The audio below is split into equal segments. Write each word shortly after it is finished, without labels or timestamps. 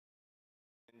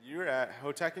at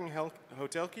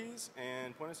hotel keys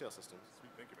and point-of-sale systems.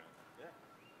 Sweet, thank you, man.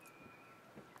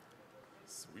 Yeah.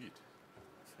 Sweet.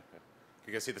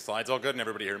 You guys see the slides all good and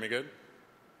everybody hear me good?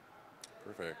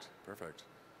 Perfect, perfect.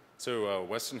 So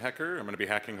Weston Hacker, I'm going to be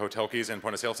hacking hotel keys and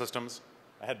point-of-sale systems.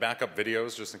 I had backup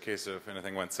videos just in case if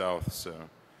anything went south.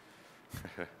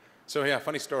 So yeah,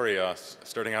 funny story.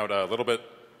 Starting out a little bit,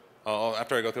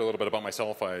 after I go through a little bit about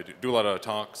myself, I do a lot of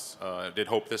talks. I did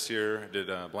Hope this year, I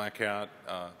did Black Hat.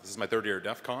 This is my third year at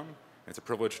DEF CON. It's a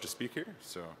privilege to speak here.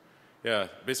 So yeah,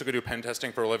 basically do pen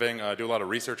testing for a living, do a lot of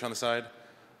research on the side.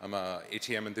 I'm a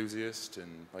ATM enthusiast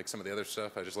and like some of the other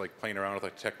stuff. I just like playing around with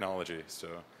like technology. So,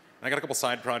 and I got a couple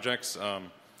side projects. I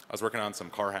was working on some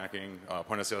car hacking,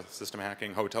 point-of-sale system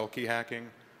hacking, hotel key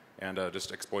hacking, and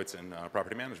just exploits in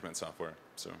property management software.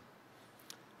 So,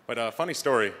 but funny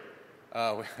story.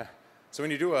 So when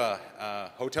you do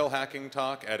a hotel hacking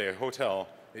talk at a hotel,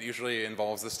 it usually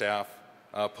involves the staff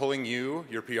pulling you,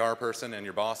 your PR person, and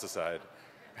your boss aside,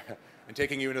 and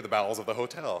taking you into the bowels of the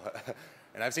hotel.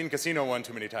 And I've seen Casino one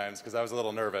too many times because I was a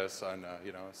little nervous on,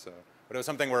 you know, so. But it was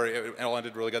something where it all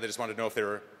ended really good. They just wanted to know if they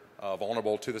were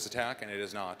vulnerable to this attack, and it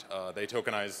is not. They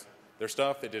tokenize their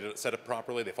stuff. They did it set up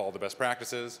properly. They followed the best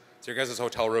practices. So your guys'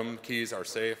 hotel room keys are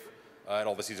safe at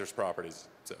all the Caesars properties.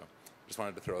 So just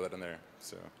wanted to throw that in there.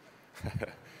 So,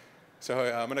 so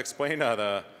I'm going to explain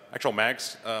the actual mag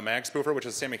spoofer, which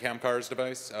is Sammy Kamkar's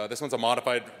device. This one's a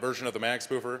modified version of the mag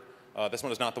spoofer. This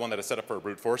one is not the one that is set up for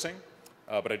brute forcing.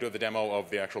 But I do have the demo of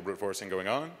the actual brute forcing going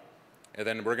on. And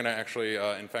then we're going to actually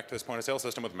infect this point-of-sale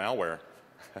system with malware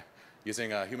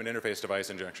using a human interface device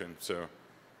injection. So,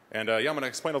 and yeah, I'm going to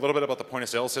explain a little bit about the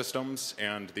point-of-sale systems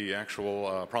and the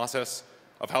actual process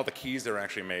of how the keys are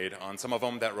actually made. On some of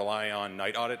them that rely on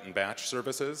night audit and batch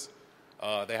services,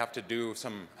 they have to do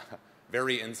some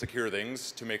very insecure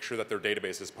things to make sure that their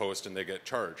databases post and they get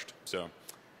charged. So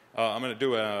I'm going to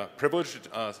do a privileged,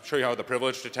 show you how the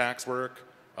privileged attacks work.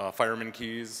 Fireman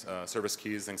keys, service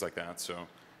keys, things like that. So,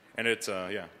 and it's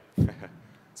yeah,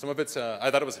 some of it's I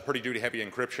thought it was pretty duty-heavy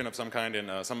encryption of some kind, and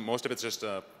most of it's just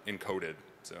encoded.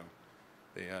 So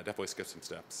they definitely skip some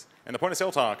steps. And the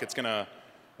point-of-sale talk, it's gonna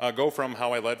go from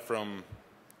how I led from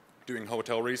doing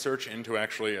hotel research into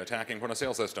actually attacking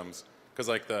point-of-sale systems. Because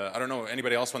like I don't know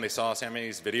anybody else when they saw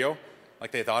Sammy's video,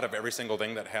 like they thought of every single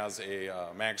thing that has a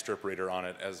Magstripe reader on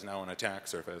it as now an attack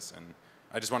surface. And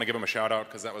I just want to give him a shout out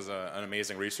because that was an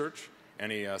amazing research,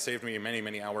 and he saved me many,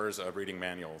 many hours of reading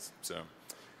manuals. So,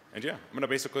 and yeah, I'm going to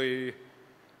basically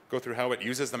go through how it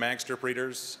uses the Magstripe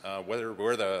readers,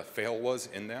 where the fail was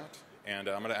in that, and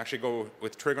I'm going to actually go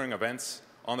with triggering events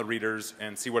on the readers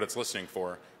and see what it's listening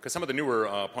for. Because some of the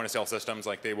newer point-of-sale systems,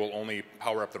 like they will only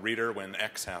power up the reader when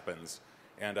X happens,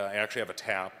 and I actually have a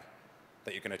tap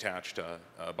that you can attach to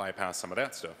bypass some of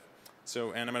that stuff.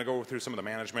 So, and I'm going to go through some of the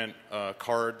management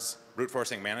cards, brute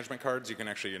forcing management cards. You can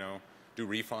actually, you know, do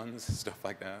refunds, stuff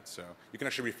like that. So you can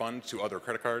actually refund to other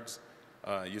credit cards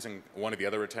using one of the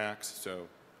other attacks. So,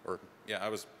 or yeah,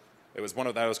 it was one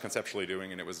of that I was conceptually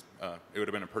doing, and it would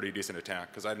have been a pretty decent attack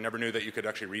because I never knew that you could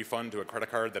actually refund to a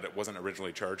credit card that it wasn't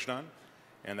originally charged on,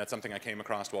 and that's something I came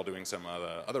across while doing some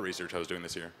other research I was doing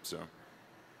this year. So.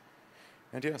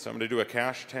 And yeah, so I'm going to do a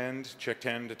cache tend, check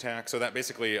tend attack. So that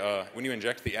basically, when you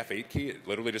inject the F8 key, it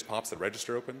literally just pops the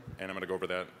register open. And I'm going to go over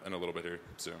that in a little bit here.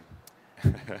 So,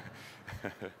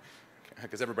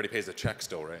 because everybody pays a check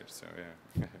still, right? So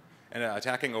yeah. And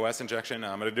attacking OS injection,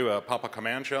 I'm going to do pop a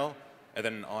command shell. And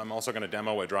then I'm also going to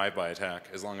demo a drive-by attack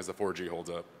as long as the 4G holds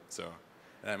up. So,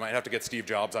 and I might have to get Steve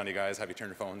Jobs on you guys, have you turn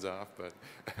your phones off. But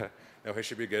no, it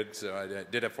should be good. So I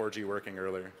did have 4G working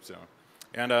earlier. So,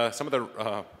 and some of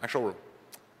the actual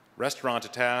restaurant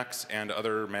attacks and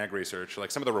other mag research, like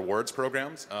some of the rewards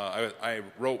programs. I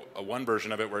wrote one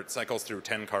version of it where it cycles through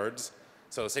 10 cards.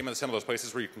 So same with some of those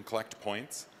places where you can collect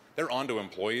points. They're onto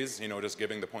employees, you know, just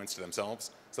giving the points to themselves.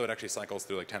 So it actually cycles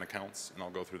through like 10 accounts, and I'll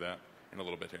go through that in a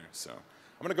little bit here. So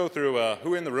I'm going to go through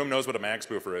who in the room knows what a mag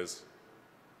spoofer is?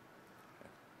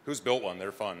 Who's built one?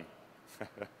 They're fun.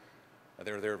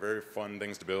 They're very fun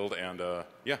things to build, and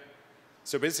yeah.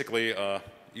 So basically, as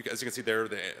you can see there,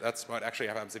 that's what actually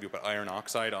happens if you put iron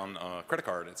oxide on a credit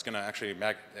card. It's going to actually,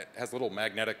 it has a little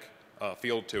magnetic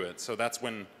field to it. So that's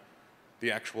when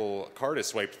the actual card is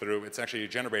swiped through, it's actually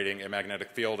generating a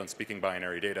magnetic field and speaking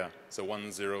binary data. So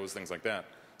ones, zeros, things like that.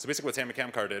 So basically what Sammy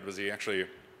Kamkar did was he actually,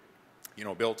 you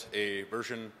know, built a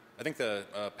version. I think the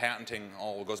patenting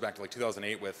all goes back to like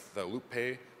 2008 with the Loop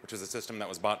Pay, which is a system that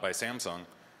was bought by Samsung.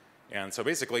 And so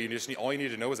basically, all you need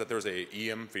to know is that there's a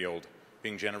EM field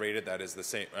being generated that is the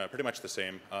same, pretty much the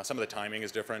same. Some of the timing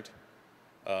is different,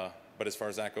 but but as far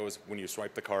as that goes, when you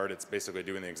swipe the card, it's basically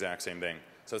doing the exact same thing.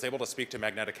 So it's able to speak to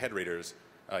magnetic head readers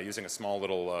using a small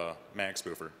little mag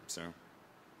spoofer. So,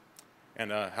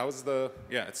 and how is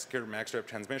it's secure Magstripe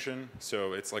transmission.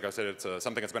 So it's, like I said, it's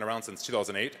something that's been around since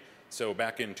 2008. So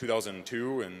back in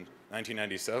 2002 and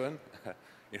 1997,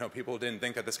 people didn't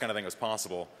think that this kind of thing was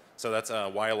possible. So that's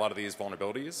why a lot of these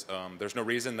vulnerabilities. There's no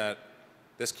reason that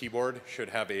this keyboard should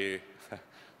have a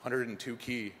 102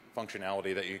 key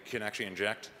functionality that you can actually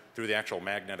inject through the actual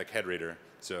magnetic head reader.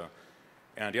 So,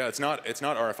 and yeah, it's not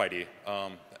RFID. A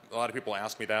lot of people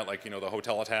ask me that, like, the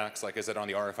hotel attacks, like, is it on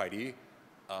the RFID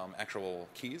actual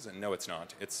keys? And no, it's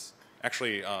not. It's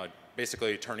actually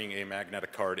basically turning a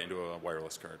magnetic card into a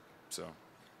wireless card. So,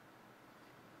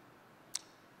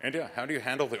 and yeah, how do you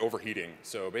handle the overheating?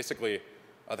 So basically,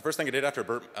 the first thing I did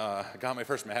after I got my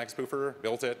first mag spoofer,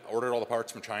 built it, ordered all the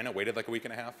parts from China, waited like a week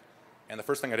and a half, and the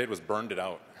first thing I did was burned it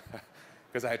out.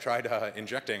 Because I tried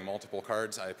injecting multiple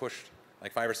cards. I pushed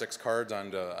like 5 or 6 cards,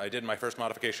 and I did my first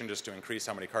modification just to increase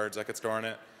how many cards I could store in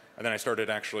it. And then I started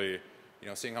actually,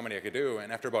 seeing how many I could do.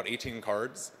 And after about 18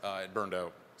 cards, it burned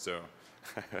out. So,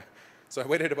 so I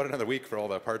waited about another week for all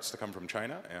the parts to come from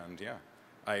China, and yeah,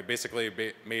 I basically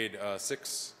made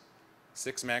six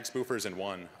mag spoofers in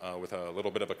one with a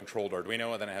little bit of a controlled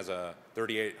Arduino, and then it has a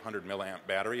 3800 milliamp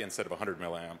battery instead of 100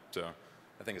 milliamp. So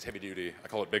I think it's heavy duty. I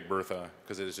call it Big Bertha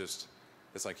because it is just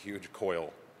this like huge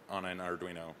coil on an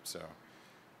Arduino. So,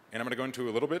 and I'm going to go into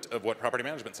a little bit of what property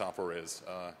management software is.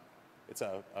 It's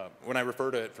when I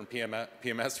refer to it from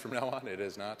PMS from now on, it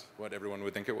is not what everyone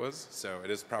would think it was. So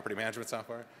it is property management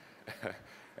software.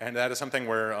 And that is something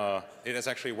where it is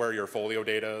actually where your folio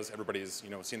data is. Everybody's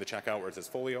seen the checkout where it says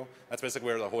folio. That's basically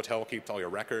where the hotel keeps all your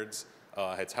records.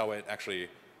 It's how it actually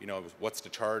what's to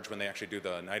charge when they actually do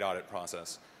the night audit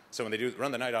process. So when they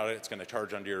run the night audit, it's going to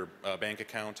charge under your bank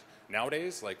account.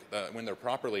 Nowadays, like when they're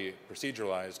properly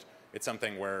proceduralized, it's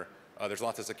something where there's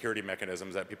lots of security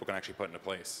mechanisms that people can actually put into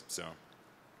place. So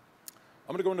I'm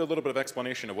going to go into a little bit of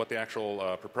explanation of what the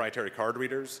actual proprietary card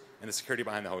readers and the security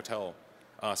behind the hotel.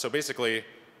 So basically,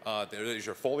 there's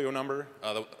your folio number.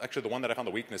 Actually, the one that I found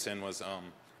the weakness in was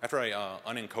after I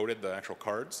unencoded the actual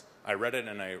cards, I read it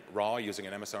in a RAW using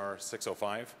an MSR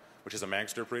 605, which is a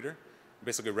Magstripe reader.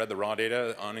 Basically read the raw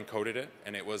data, unencoded it,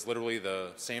 and it was literally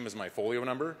the same as my folio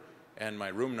number and my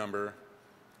room number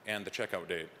and the checkout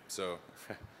date. So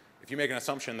if you make an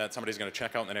assumption that somebody's going to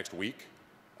check out in the next week,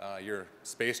 your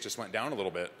space just went down a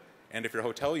little bit. And if your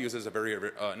hotel uses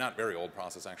a not very old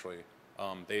process, actually,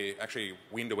 they actually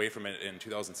weaned away from it in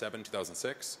 2007,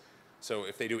 2006. So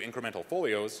if they do incremental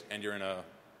folios and you're in a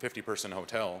 50-person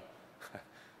hotel,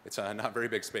 it's a not very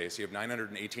big space. You have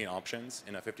 918 options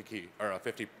in a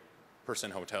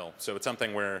 50-person hotel. So it's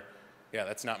something where, yeah,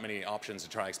 that's not many options to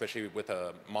try, especially with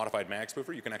a modified mag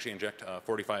spoofer. You can actually inject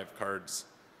 45 cards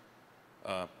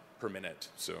per minute.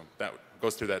 So that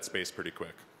goes through that space pretty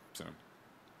quick. So.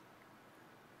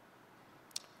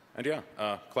 And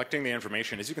yeah, collecting the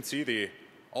information. As you can see,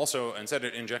 also, instead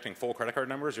of injecting full credit card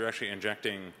numbers, you're actually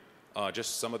injecting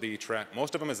just some of the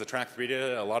most of them is the track 3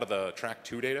 data, a lot of the track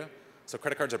 2 data. So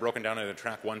credit cards are broken down into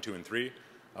track 1, 2, and 3.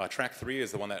 Track 3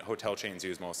 is the one that hotel chains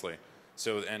use mostly.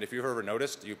 So, and if you've ever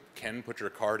noticed, you can put your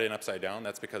card in upside down.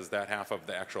 That's because that half of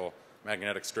the actual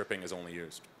magnetic stripping is only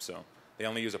used. So they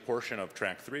only use a portion of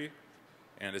track 3.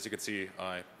 And as you can see,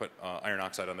 I put iron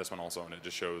oxide on this one also, and it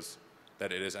just shows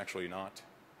that it is actually not.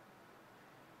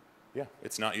 Yeah,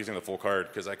 it's not using the full card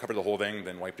because I covered the whole thing,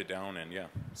 then wiped it down, and yeah.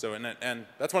 So and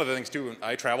that's one of the things too.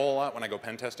 I travel a lot when I go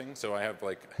pen testing, so I have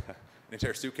like an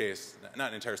entire suitcase, not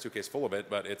an entire suitcase full of it,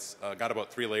 but it's got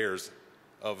about 3 layers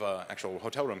of actual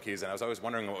hotel room keys, and I was always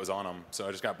wondering what was on them. So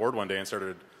I just got bored one day and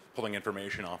started pulling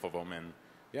information off of them, and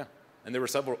yeah. And there were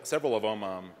several of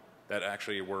them that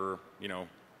actually were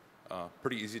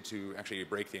pretty easy to actually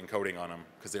break the encoding on them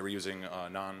because they were using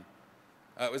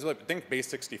it was like, I think base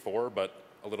 64, but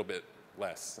a little bit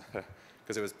less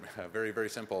because it was very, very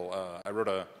simple. I wrote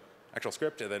a actual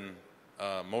script, and then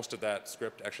most of that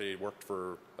script actually worked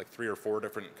for like 3 or 4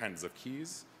 different kinds of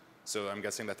keys. So I'm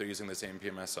guessing that they're using the same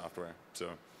PMS software. So,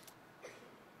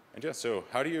 and yeah, so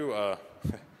how do you,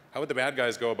 how would the bad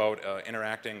guys go about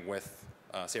interacting with,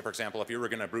 say for example, if you were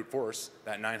going to brute force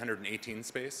that 918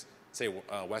 space, say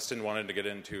Weston wanted to get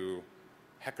into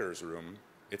Hecker's room.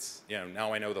 It's,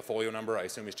 now I know the folio number. I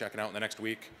assume he's checking out in the next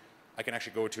week. I can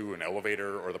actually go to an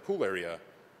elevator or the pool area,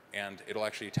 and it'll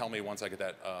actually tell me once I get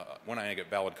that, when I get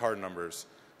valid card numbers.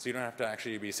 So you don't have to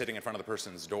actually be sitting in front of the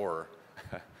person's door,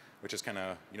 which is kind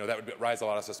of, that would raise a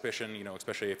lot of suspicion,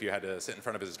 especially if you had to sit in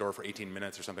front of his door for 18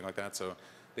 minutes or something like that. So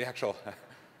the actual,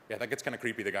 yeah, that gets kind of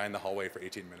creepy, the guy in the hallway for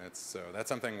 18 minutes. So that's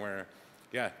something where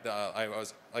yeah, I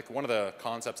was like one of the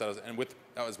concepts that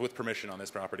was with permission on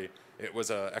this property. It was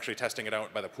actually testing it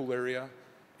out by the pool area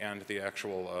and the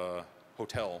actual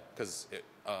hotel, because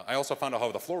I also found out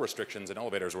how the floor restrictions in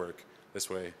elevators work this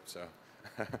way. So,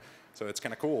 so it's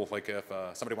kind of cool. Like if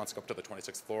somebody wants to go up to the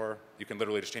 26th floor, you can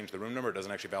literally just change the room number. It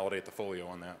doesn't actually validate the folio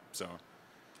on that. So,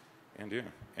 and yeah.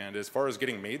 And as far as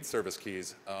getting maid service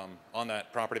keys on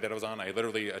that property that I was on, I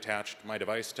literally attached my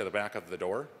device to the back of the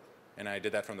door. And I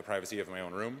did that from the privacy of my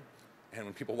own room. And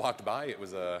when people walked by, it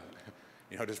was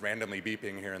you know, just randomly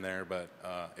beeping here and there. But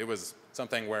it was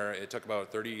something where it took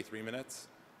about 33 minutes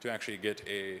to actually get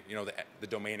you know, the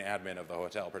domain admin of the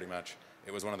hotel, pretty much.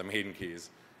 It was one of the maiden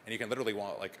keys. And you can literally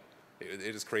like,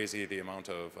 it is crazy the amount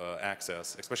of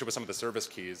access, especially with some of the service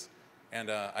keys.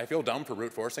 And I feel dumb for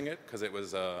brute forcing it, because it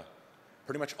was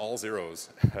pretty much all zeros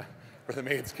for the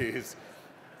maid's keys.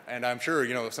 And I'm sure,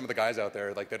 you know, some of the guys out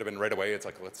there, like, they'd have been right away, it's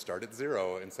like, let's start at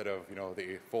 0 instead of, you know,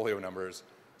 the folio numbers.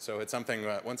 So it's something,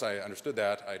 once I understood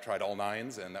that, I tried all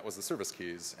 9s, and that was the service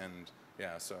keys. And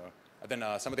yeah, so then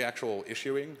some of the actual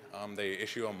issuing, they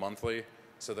issue them monthly.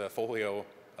 So the folio,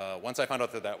 once I found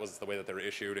out that that was the way that they were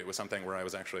issued, it was something where I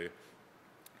was actually,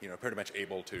 you know, pretty much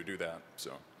able to do that.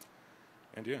 So,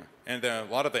 and yeah. And a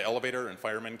lot of the elevator and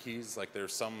fireman keys, like,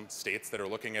 there's some states that are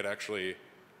looking at actually,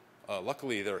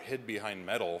 luckily, they're hid behind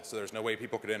metal, so there's no way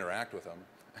people could interact with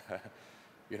them.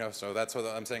 You know, so that's what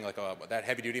I'm saying, like that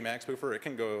heavy-duty mag spoofer, it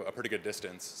can go a pretty good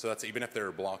distance. So that's even if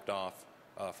they're blocked off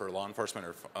for law enforcement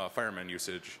or fireman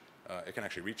usage, it can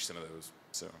actually reach some of those.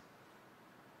 So,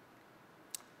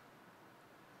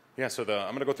 yeah, so I'm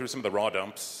going to go through some of the raw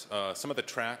dumps. Some of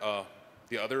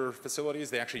the other facilities,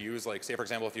 they actually use, like, say, for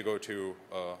example, if you go to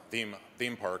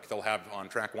theme park, they'll have on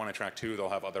track 1 and track 2, they'll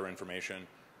have other information.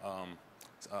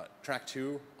 Track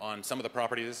 2 on some of the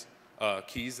properties,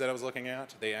 keys that I was looking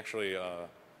at, they actually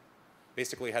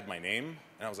basically had my name,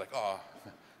 and I was like, oh,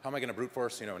 how am I going to brute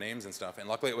force, you know, names and stuff? And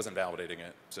luckily it wasn't validating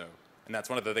it. So, and that's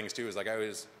one of the things too, is like I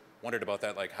always wondered about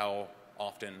that, like how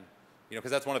often, you know,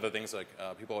 because that's one of the things, like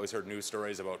people always heard news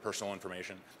stories about personal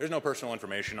information. There's no personal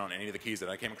information on any of the keys that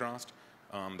I came across,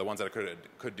 the ones that I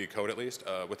could decode at least,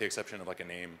 with the exception of like a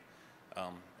name.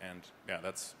 And yeah,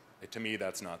 to me,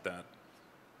 that's not that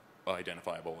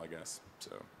identifiable, I guess.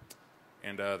 So,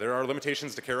 and there are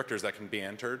limitations to characters that can be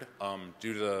entered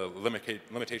due to the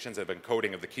limitations of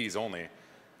encoding of the keys only.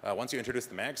 Once you introduce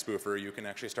the mag spoofer, you can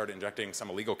actually start injecting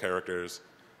some illegal characters,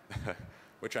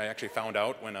 which I actually found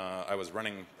out when I was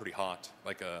running pretty hot,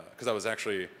 like because I was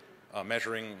actually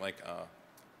measuring like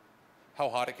how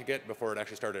hot it could get before it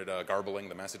actually started garbling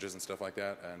the messages and stuff like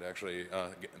that, and actually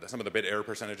some of the bit error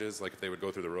percentages, like if they would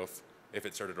go through the roof if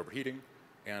it started overheating.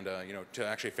 And you know, to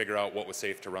actually figure out what was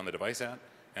safe to run the device at.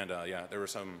 And yeah, there were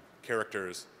some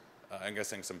characters, I'm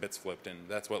guessing some bits flipped, and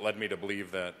that's what led me to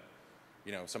believe that,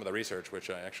 you know, some of the research, which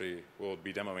I actually will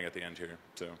be demoing at the end here.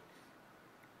 So,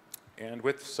 and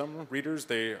with some readers,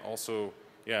 they also,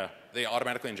 yeah, they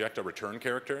automatically inject a return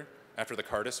character after the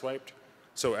card is swiped.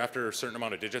 So after a certain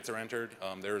amount of digits are entered,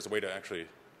 there is a way to actually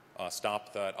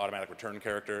stop that automatic return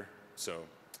character. So,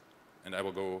 and I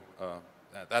will go.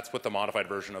 That's with the modified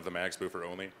version of the mag spoofer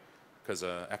only, because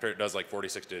after it does like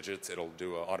 46 digits, it'll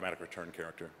do an automatic return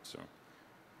character. So,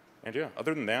 and yeah,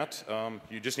 other than that,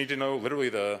 you just need to know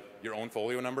literally your own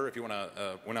folio number if you want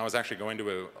to. When I was actually going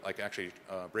to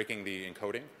breaking the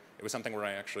encoding, it was something where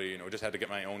I actually, you know, just had to get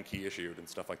my own key issued and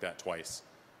stuff like that twice.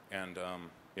 And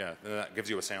yeah, that gives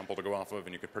you a sample to go off of,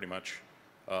 and you could pretty much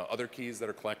other keys that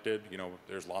are collected. You know,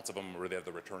 there's lots of them where they have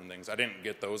the return things. I didn't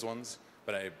get those ones,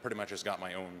 but I pretty much just got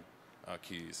my own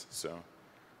keys. So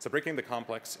breaking the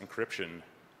complex encryption,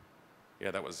 yeah,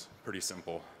 that was pretty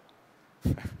simple.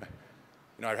 You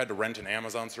know, I had to rent an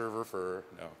Amazon server for,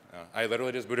 I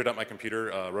literally just booted up my computer,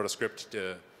 wrote a script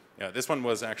to, yeah, this one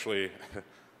was actually,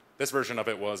 this version of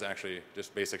it was actually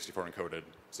just base64 encoded.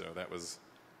 So that was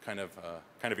kind of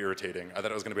irritating. I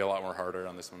thought it was going to be a lot more harder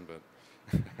on this one,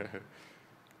 but.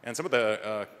 And some of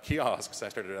the kiosks, I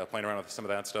started playing around with some of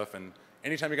that stuff. And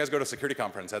anytime you guys go to a security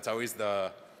conference, that's always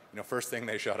the, you know, first thing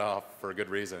they shut off for a good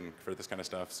reason for this kind of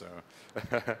stuff. So,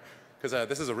 because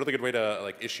this is a really good way to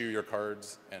like issue your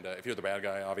cards, and if you're the bad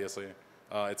guy, obviously,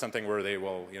 it's something where they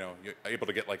will, you know, you're able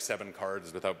to get like 7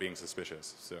 cards without being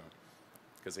suspicious. So,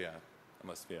 because yeah,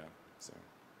 unless yeah.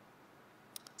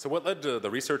 So what led to the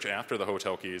research after the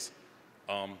hotel keys?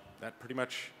 That pretty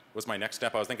much was my next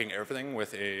step. I was thinking everything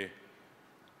with a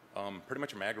pretty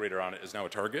much a mag radar on it is now a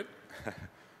target.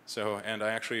 So, and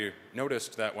I actually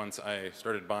noticed that once I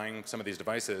started buying some of these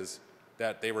devices,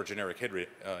 that they were generic HID.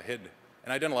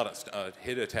 And I'd done a lot of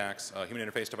HID attacks, human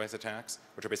interface device attacks,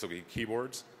 which are basically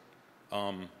keyboards.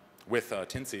 with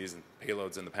TNCs and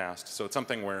payloads in the past. So it's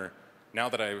something where now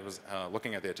that I was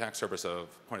looking at the attack surface of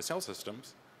point-of-sale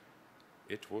systems,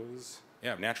 it was,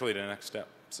 yeah, naturally the next step.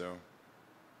 So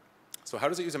how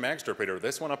does it use a Magstripe reader?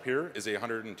 This one up here is a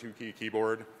 102-key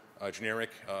keyboard,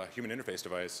 generic human interface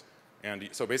device. And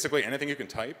so basically anything you can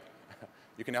type,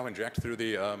 you can now inject through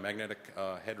the magnetic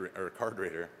or card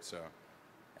reader. So,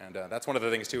 and that's one of the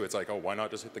things too. It's like, oh, why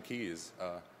not just hit the keys?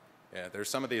 Yeah, there's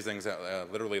some of these things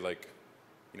that literally like,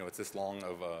 you know, it's this long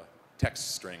of a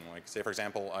text string. Like, say for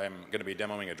example, I'm going to be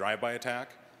demoing a drive-by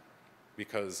attack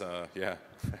because, yeah,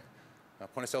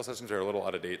 point-of-sale systems are a little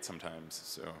out of date sometimes.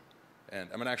 So, and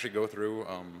I'm going to actually go through,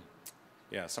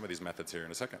 yeah, some of these methods here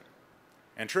in a second.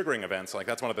 And triggering events, like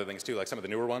that's one of the things too. Like some of the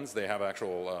newer ones, they have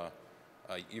actual.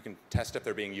 You can test if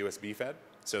they're being USB fed.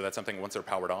 So that's something once they're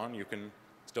powered on, you can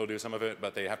still do some of it,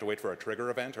 but they have to wait for a trigger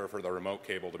event or for the remote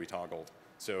cable to be toggled.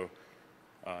 So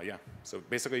yeah, so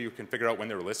basically you can figure out when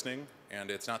they're listening,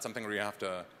 and it's not something where you have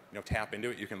to tap into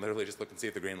it. You can literally just look and see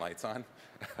if the green light's on.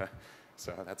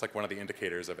 So that's like one of the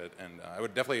indicators of it. And I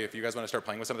would definitely, if you guys want to start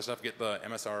playing with some of this stuff, get the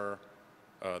MSR,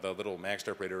 the little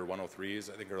Magstripe Raider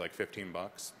 103s. I think they're like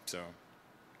 $15. So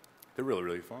they're really,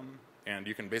 really fun. And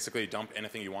you can basically dump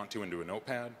anything you want to into a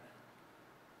notepad.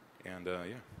 And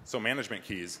yeah, so management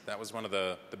keys, that was one of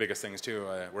the biggest things too,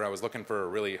 where I was looking for a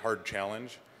really hard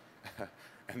challenge.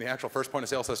 And the actual first point of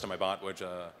sale system I bought, which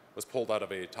was pulled out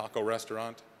of a taco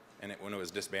restaurant and when it was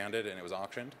disbanded and it was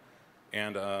auctioned.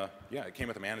 And yeah, it came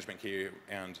with a management key,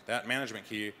 and that management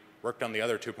key worked on the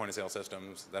other 2 point of sale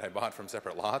systems that I bought from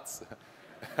separate lots.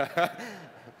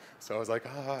 So I was like,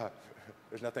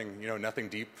 there's nothing, nothing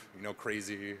deep,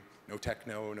 crazy, no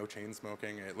techno, no chain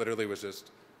smoking. It literally was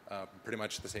just pretty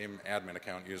much the same admin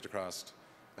account used across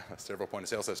several point of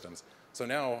sale systems. So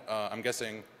now I'm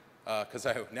guessing, because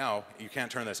now you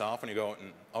can't turn this off when you go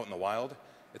out in the wild.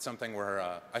 It's something where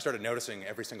I started noticing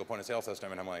every single point of sale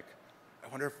system, and I'm like, I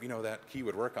wonder if that key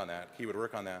would work on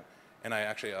that. And I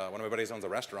actually, one of my buddies owns a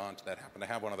restaurant that happened to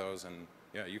have one of those, and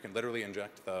yeah, you can literally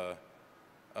inject the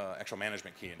actual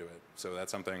management key into it. So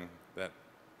that's something that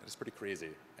is pretty crazy.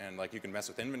 And like you can mess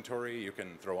with inventory, you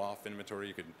can throw off inventory,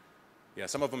 you could, yeah,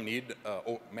 some of them need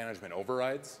management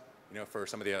overrides, for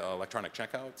some of the electronic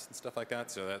checkouts and stuff like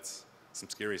that. So that's some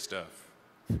scary stuff.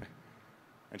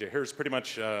 And yeah, here's pretty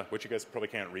much what you guys probably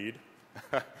can't read.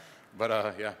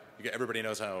 But yeah, everybody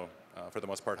knows how, for the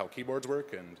most part, how keyboards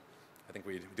work, and I think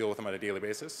we deal with them on a daily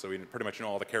basis. So we pretty much know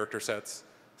all the character sets.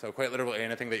 So quite literally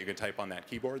anything that you can type on that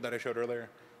keyboard that I showed earlier,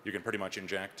 you can pretty much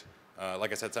inject.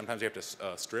 Like I said, sometimes you have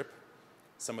to strip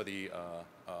some of the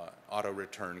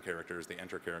auto-return characters, the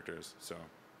enter characters. So,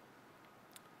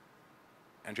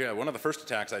 and yeah, one of the first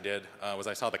attacks I did was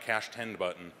I saw the cache tend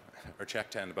button, or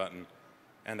check tend button,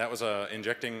 and that was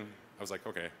injecting. I was like,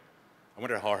 okay, I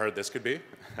wonder how hard this could be.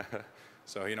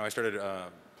 So I started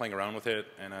playing around with it,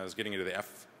 and I was getting into the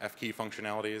F key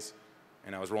functionalities,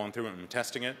 and I was rolling through it and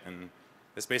testing it. And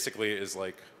this basically is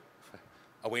like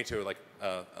a way to like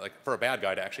for a bad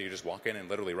guy to actually just walk in and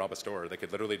literally rob a store. They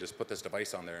could literally just put this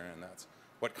device on there, and that's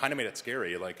what kind of made it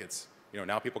scary. Like it's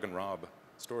now people can rob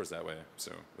stores that way.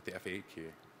 So with the F8 key,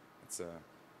 it's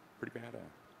pretty bad.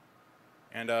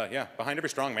 And yeah, behind every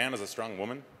strong man is a strong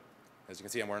woman. As you can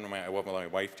see, I'm wearing my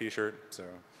wife T-shirt. So,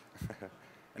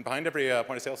 and behind every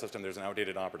point of sale system, there's an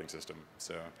outdated operating system.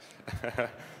 So,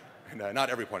 and not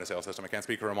every point of sale system. I can't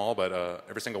speak for them all, but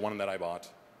every single one that I bought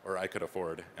or I could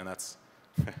afford, and that's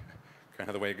kind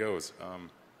of the way it goes.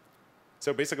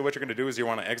 So basically, what you're going to do is you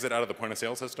want to exit out of the point of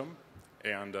sale system,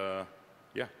 and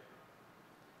yeah,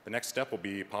 the next step will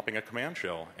be popping a command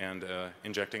shell and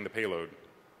injecting the payload.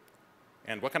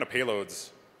 And what kind of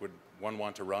payloads would one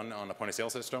want to run on a point of sale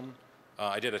system?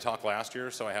 I did a talk last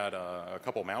year, so I had a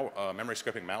couple memory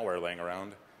skipping malware laying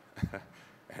around.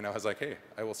 And I was like, hey,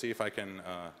 I will see if I can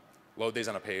load these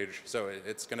on a page. So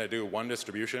it's going to do one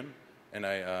distribution, and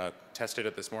I tested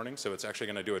it this morning. So it's actually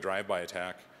going to do a drive-by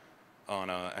attack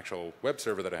on an actual web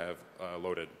server that I have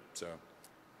loaded. So,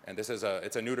 and this is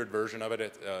it's a neutered version of it.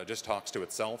 It just talks to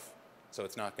itself, so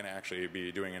it's not going to actually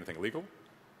be doing anything illegal.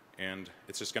 And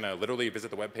it's just going to literally visit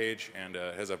the web page, and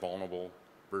it has a vulnerable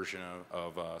version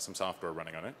of some software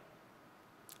running on it.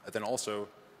 And then also,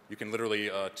 you can literally,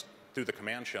 through the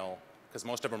command shell, because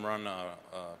most of them run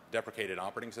deprecated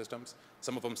operating systems,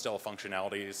 some of them still have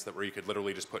functionalities where you could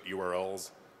literally just put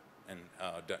URLs and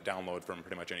download from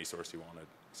pretty much any source you wanted.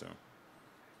 So,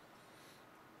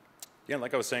 yeah,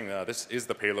 like I was saying, this is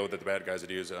the payload that the bad guys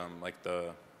would use, like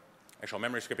the actual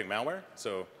memory skipping malware.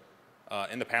 So,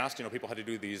 in the past, people had to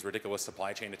do these ridiculous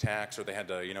supply chain attacks, or they had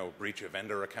to, breach a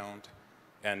vendor account.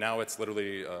 And now it's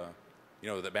literally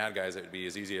the bad guys, it would be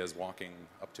as easy as walking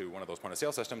up to one of those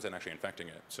point-of-sale systems and actually infecting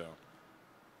it. So,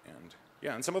 and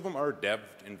yeah, and some of them are dev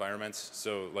environments.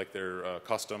 So like they're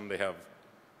custom. They have,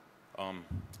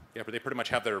 yeah, but they pretty much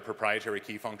have their proprietary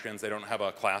key functions. They don't have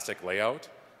a classic layout,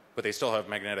 but they still have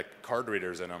magnetic card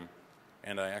readers in them.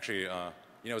 And I actually,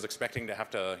 was expecting to have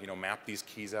to, map these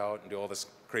keys out and do all this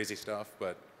crazy stuff,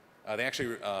 but they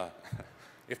actually,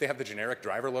 if they have the generic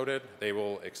driver loaded, they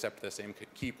will accept the same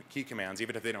key commands,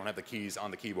 even if they don't have the keys on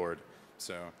the keyboard.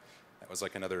 So that was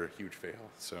like another huge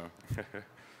fail. So,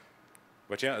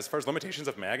 but yeah, as far as limitations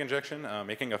of mag injection,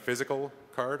 making a physical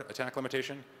card attack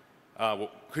limitation,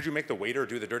 could you make the waiter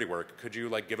do the dirty work? Could you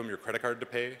like give him your credit card to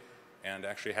pay and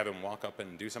actually have him walk up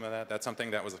and do some of that? That's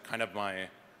something that was kind of my,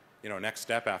 next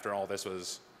step after all this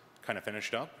was kind of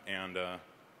finished up. And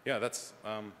yeah, that's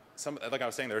like I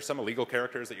was saying, there are some illegal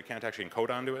characters that you can't actually encode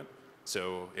onto it,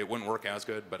 so it wouldn't work as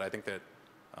good. But I think that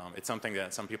it's something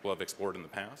that some people have explored in the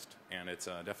past, and it's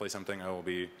definitely something I will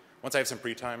be, once I have some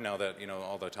free time, now that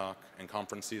all the talk and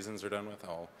conference seasons are done with,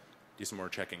 I'll do some more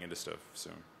checking into stuff.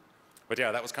 So, but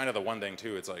yeah, that was kind of the one thing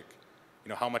too. It's like,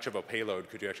 how much of a payload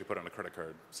could you actually put on a credit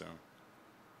card? So,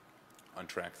 on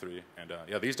track 3, and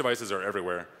yeah, these devices are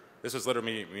everywhere. This was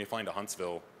literally me flying to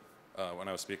Huntsville when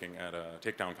I was speaking at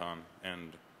Takedown Con,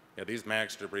 and yeah, these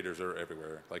Magstripe readers are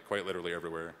everywhere, like quite literally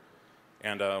everywhere.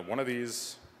 And one of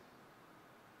the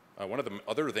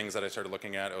other things that I started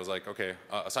looking at, I was like, okay,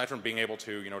 aside from being able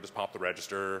to, just pop the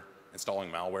register, installing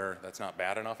malware, that's not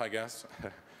bad enough, I guess.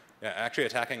 Yeah, actually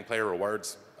attacking player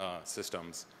rewards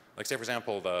systems. Like say, for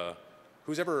example,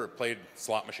 who's ever played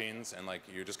slot machines and like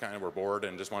you just kind of were bored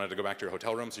and just wanted to go back to your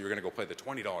hotel room, so you're going to go play the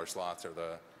 $20 slots or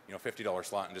the $50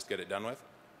 slot and just get it done with?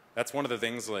 That's one of the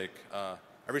things, like,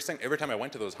 every time I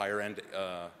went to those higher-end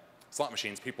slot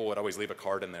machines, people would always leave a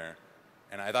card in there.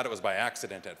 And I thought it was by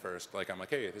accident at first. Like, I'm like,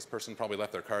 hey, this person probably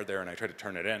left their card there, and I tried to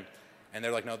turn it in. And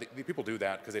they're like, no, the people do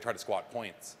that because they try to squat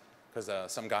points. Because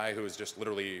some guy who is just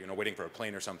literally, waiting for a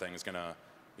plane or something is going to,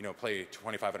 play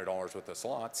 $2,500 with the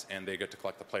slots, and they get to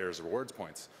collect the player's rewards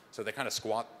points. So they kind of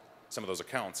squat some of those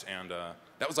accounts. And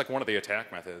that was like one of the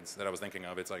attack methods that I was thinking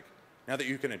of. It's like, now that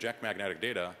you can inject magnetic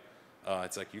data,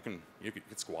 it's like you can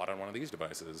squat on one of these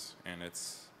devices. And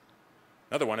it's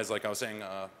another one is like I was saying,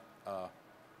 I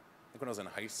think when I was in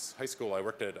high school, I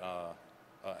worked at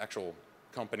an actual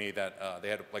company that they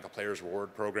had like a player's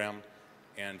reward program,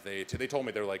 and they told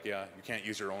me, they're like, yeah, you can't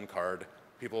use your own card.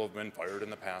 People have been fired in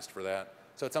the past for that.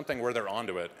 So it's something where they're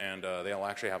onto it, and they'll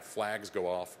actually have flags go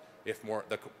off if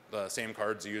the same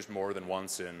card's used more than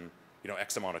once in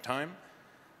X amount of time.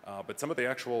 But some of the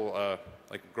actual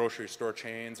like grocery store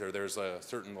chains, or there's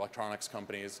certain electronics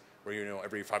companies where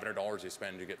every $500 you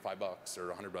spend you get $5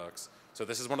 or $100. So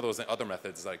this is one of those other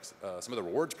methods, like some of the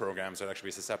rewards programs that actually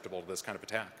be susceptible to this kind of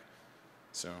attack.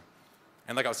 So,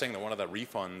 and like I was saying, that one of the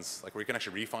refunds, like where you can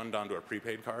actually refund onto a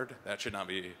prepaid card, that should not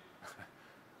be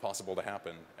possible to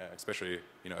happen, especially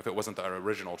if it wasn't the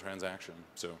original transaction.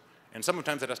 So, and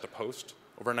sometimes it has to post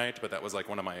overnight, but that was like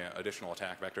one of my additional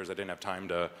attack vectors. I didn't have time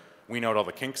to wean out all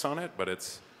the kinks on it, but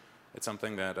it's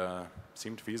something that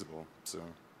seemed feasible. So,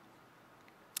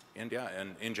 and yeah,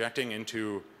 and injecting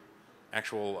into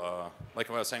actual, like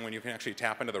I was saying, when you can actually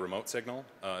tap into the remote signal,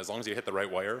 as long as you hit the right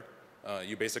wire,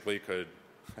 you basically could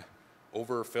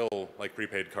overfill like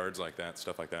prepaid cards like that,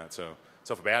 stuff like that. So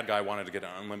if a bad guy wanted to get an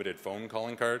unlimited phone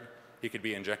calling card, he could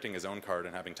be injecting his own card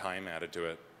and having time added to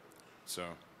it. So.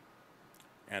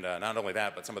 And not only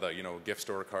that, but some of the gift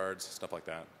store cards, stuff like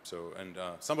that. So, and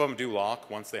some of them do lock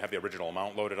once they have the original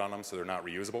amount loaded on them, so they're not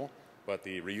reusable. But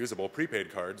the reusable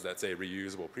prepaid cards that say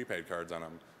reusable prepaid cards on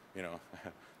them,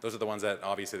 those are the ones that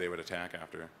obviously they would attack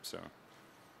after. So,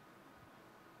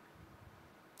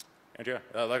 and yeah,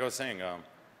 like I was saying,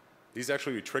 these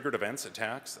actually triggered events,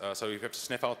 attacks. So you have to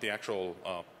sniff out the actual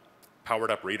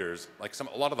powered up readers. Like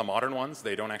a lot of the modern ones,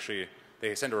 they don't actually.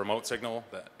 They send a remote signal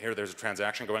that, here, there's a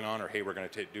transaction going on, or hey, we're going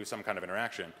to do some kind of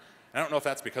interaction. And I don't know if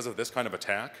that's because of this kind of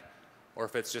attack, or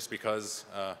if it's just because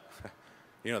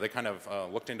they kind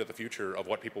of looked into the future of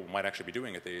what people might actually be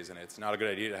doing at these, and it's not a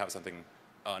good idea to have something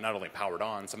not only powered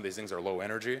on, some of these things are low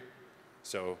energy.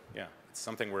 So yeah, it's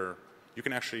something where you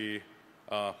can actually,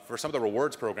 for some of the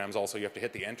rewards programs also, you have to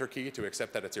hit the enter key to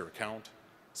accept that it's your account.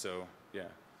 So yeah,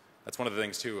 that's one of the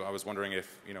things too. I was wondering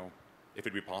if, if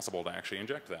it'd be possible to actually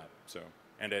inject that. So,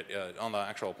 and on the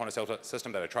actual point-of-sale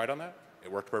system that I tried on that,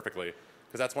 it worked perfectly.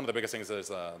 Because that's one of the biggest things is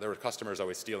there were customers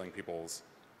always stealing people's,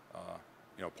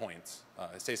 points.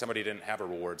 Say somebody didn't have a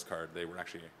rewards card, they were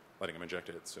actually letting them inject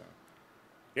it. So,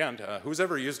 yeah, and who's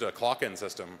ever used a clock-in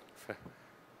system?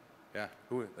 Yeah,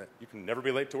 you can never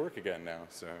be late to work again now.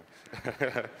 So,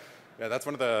 yeah, that's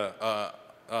one of the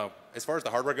as far as the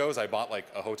hardware goes, I bought like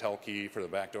a hotel key for the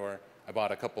back door. I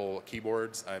bought a couple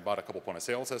keyboards. I bought a couple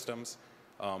point-of-sale systems.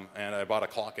 And I bought a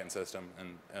clock-in system.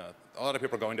 And a lot of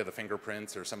people are going to the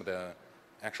fingerprints or some of the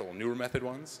actual newer method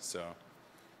ones. So,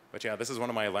 but yeah, this is one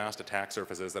of my last attack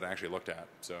surfaces that I actually looked at.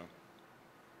 So,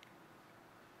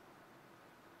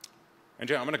 and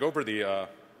yeah, I'm going to go over the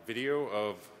video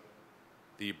of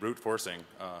the brute forcing.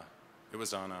 It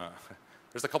was on.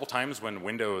 There's a couple times when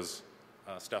Windows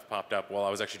stuff popped up while I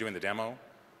was actually doing the demo,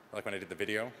 like when I did the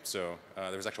video. So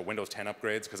there was actual Windows 10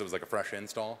 upgrades because it was like a fresh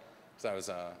install. So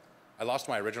I lost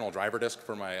my original driver disk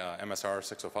for my MSR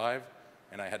 605,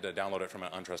 and I had to download it from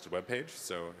an untrusted web page.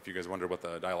 So if you guys wonder what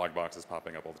the dialog boxes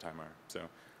popping up all the time are. So,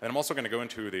 and I'm also going to go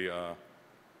into the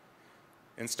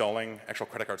installing actual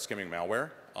credit card skimming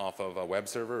malware off of a web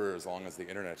server as long as the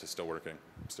internet is still working.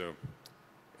 So,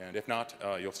 and if not,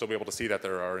 you'll still be able to see that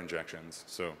there are injections.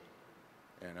 So,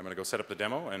 and I'm going to go set up the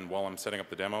demo. And while I'm setting up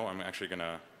the demo, I'm actually going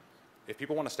to, if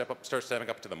people want to start stepping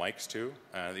up to the mics too,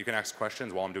 you can ask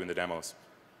questions while I'm doing the demos.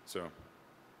 So,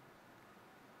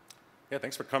 yeah,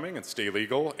 thanks for coming and stay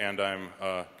legal. And I'm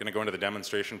going to go into the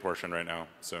demonstration portion right now.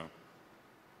 So,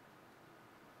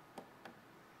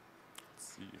 let's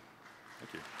see.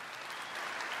 Thank you.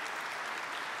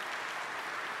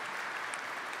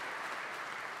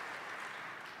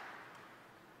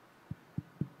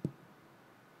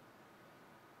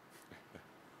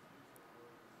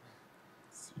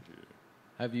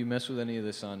 Have you messed with any of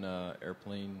this on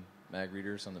airplane mag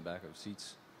readers on the back of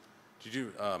seats? Did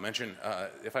you mention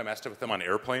if I messed with them on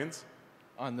airplanes?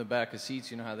 On the back of seats,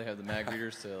 you know how they have the mag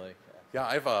readers to like... Yeah,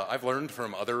 I've learned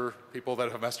from other people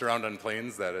that have messed around on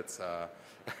planes that it's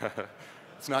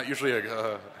it's not usually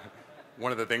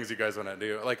one of the things you guys want to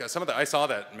do. Like some of the, I saw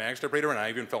that Magstripe reader and I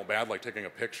even felt bad like taking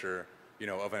a picture, you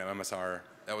know, of an MSR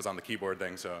that was on the keyboard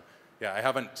thing. So yeah, I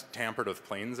haven't tampered with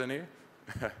planes any.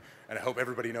 And I hope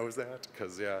everybody knows that,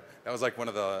 because yeah, that was like one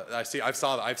of the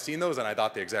I've seen those, and I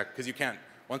thought the exact, because you can't,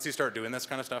 once you start doing this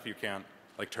kind of stuff, you can't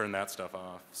like turn that stuff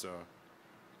off. So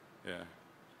yeah.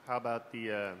 How about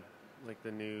the like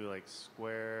the new like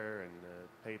Square and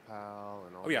the PayPal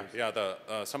and all? Oh yeah,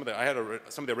 yeah. Some of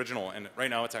the original, and right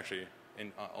now it's actually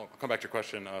in. I'll come back to your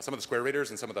question. Some of the Square readers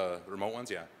and some of the remote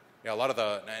ones, yeah, yeah. A lot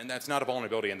of and that's not a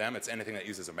vulnerability in them. It's anything that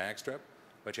uses a Magstripe.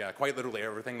 But yeah, quite literally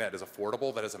everything that is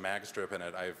affordable that has a Magstripe in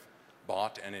it, I've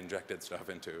bought and injected stuff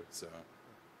into. So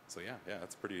yeah,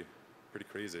 that's pretty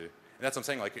crazy. And that's what I'm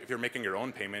saying. Like if you're making your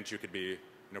own payment, you could be, you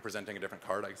know, presenting a different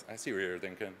card. I see what you're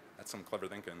thinking. That's some clever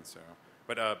thinking. So,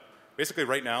 but basically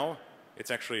right now, it's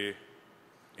actually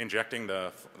injecting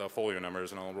the folio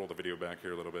numbers, and I'll roll the video back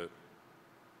here a little bit.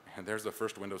 And there's the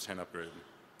first Windows 10 upgrade.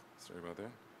 Sorry about that.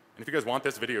 And if you guys want,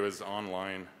 this video is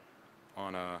online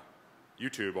on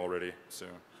YouTube already. So,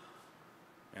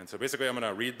 and so basically I'm going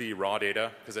to read the raw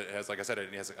data because it has, like I said,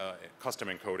 it has custom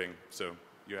encoding. So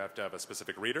you have to have a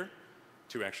specific reader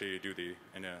to actually do the,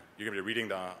 and you're going to be reading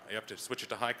you have to switch it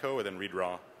to HiCo and then read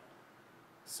raw.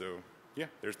 So yeah,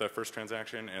 there's the first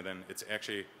transaction, and then it's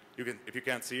actually, if you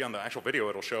can't see on the actual video,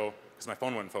 it'll show, because my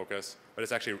phone wouldn't focus, but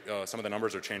it's actually, some of the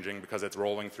numbers are changing because it's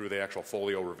rolling through the actual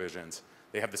folio revisions.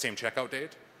 They have the same checkout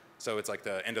date. So it's like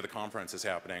the end of the conference is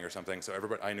happening or something. So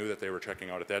everybody, I knew that they were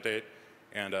checking out at that date.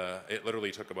 And it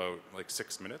literally took about like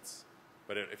 6 minutes.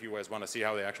 But if you guys want to see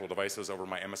how the actual device is over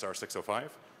my MSR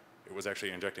 605, it was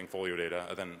actually injecting folio data.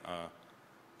 And then I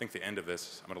think the end of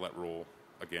this, I'm going to let roll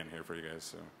again here for you guys.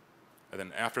 So, and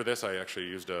then after this, I actually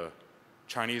used a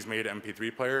Chinese-made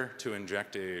MP3 player to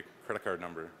inject a credit card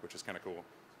number, which is kind of cool.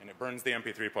 And it burns the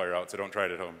MP3 player out, so don't try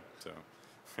it at home. So,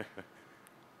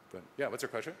 but yeah, what's your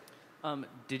question?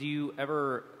 Did you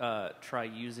ever try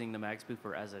using the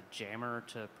Magspoofer as a jammer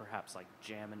to perhaps like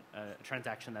jam a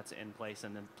transaction that's in place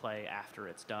and then play after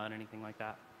it's done, anything like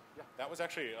that? Yeah, that was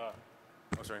actually,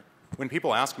 oh sorry. When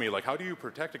people ask me like, how do you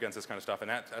protect against this kind of stuff,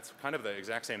 and that's kind of the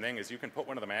exact same thing, is you can put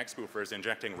one of the Magspoofers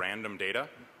injecting random data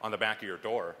on the back of your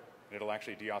door, and it'll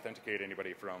actually de-authenticate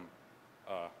anybody from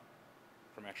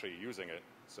actually using it.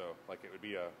 So like it would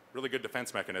be a really good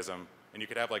defense mechanism. And you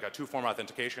could have like a two-form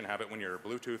authentication, have it when your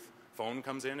Bluetooth phone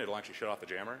comes in, it'll actually shut off the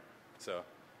jammer. So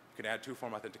you can add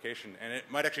two-form authentication. And it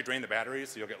might actually drain the batteries,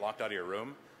 so you'll get locked out of your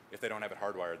room if they don't have it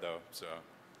hardwired though. So,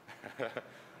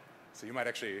 so you might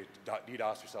actually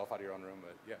DDoS yourself out of your own room.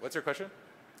 But yeah, what's your question?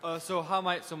 So how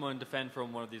might someone defend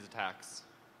from one of these attacks?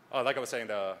 Like I was saying,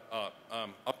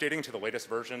 updating to the latest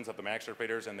versions of the Magstripe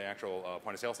readers and the actual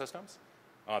point-of-sale systems.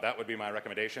 That would be my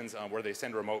recommendations where they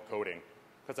send remote coding.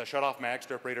 Because a shut-off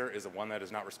Magstripe reader is the one that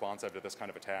is not responsive to this kind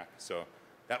of attack. So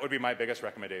that would be my biggest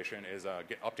recommendation is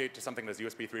update to something that's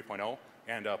USB 3.0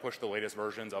 and push the latest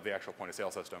versions of the actual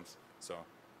point-of-sale systems. So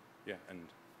yeah, and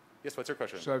Yes, what's your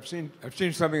question? So I've seen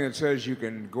something that says you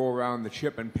can go around the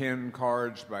chip and pin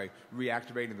cards by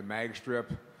reactivating the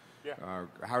Magstripe. Yeah.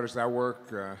 How does that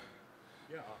work?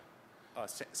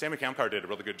 Sammy Kamkar did a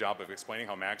really good job of explaining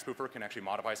how Magspoofer can actually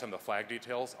modify some of the flag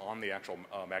details on the actual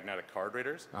magnetic card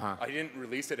readers. He didn't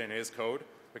release it in his code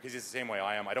because he's the same way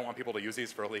I am. I don't want people to use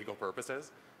these for illegal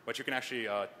purposes, but you can actually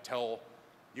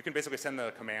you can basically send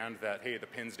the command that, hey, the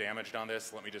pin's damaged on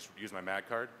this, let me just use my mag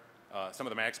card. Some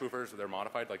of the mag spoofers, they're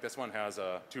modified. Like this one has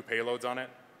 2 payloads on it.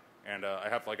 And I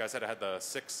have, like I said, I had the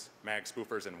 6 mag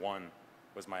spoofers in one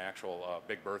was my actual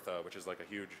Big Bertha, which is like a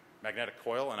huge magnetic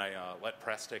coil. And I let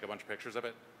press take a bunch of pictures of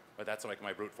it. But that's like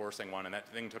my brute forcing one. And that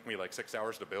thing took me like 6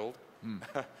 hours to build.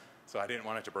 So I didn't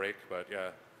want it to break. But yeah,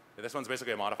 this one's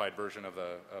basically a modified version of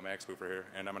the mag spoofer here.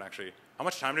 And I'm going to actually, how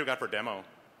much time do we got for demo?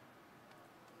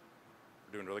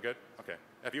 We're doing really good? Okay.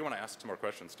 If you want to ask some more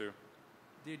questions too.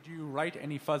 Did you write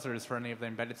any fuzzers for any of the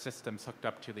embedded systems hooked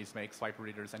up to these Magstripe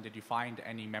readers, and did you find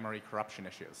any memory corruption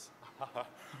issues?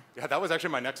 Yeah, that was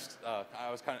actually my next, I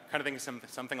was kind of thinking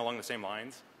something along the same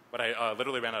lines, but I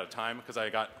literally ran out of time because I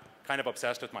got kind of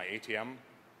obsessed with my ATM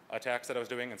attacks that I was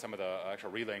doing and some of the actual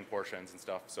relaying portions and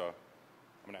stuff, so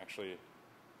I'm going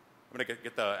to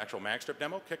get the actual Magstripe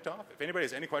demo kicked off. If anybody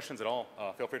has any questions at all,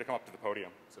 feel free to come up to the podium.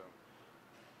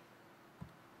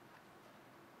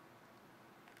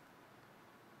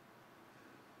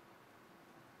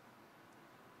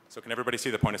 So can everybody see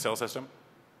the point of sale system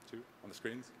too on the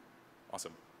screens?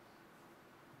 Awesome.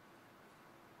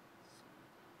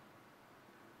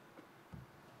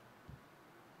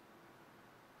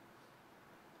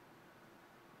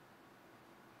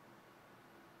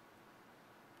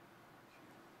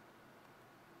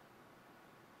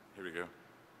 Here we go.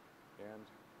 And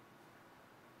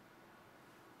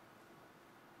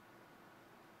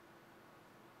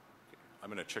I'm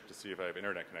going to check to see if I have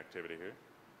internet connectivity here.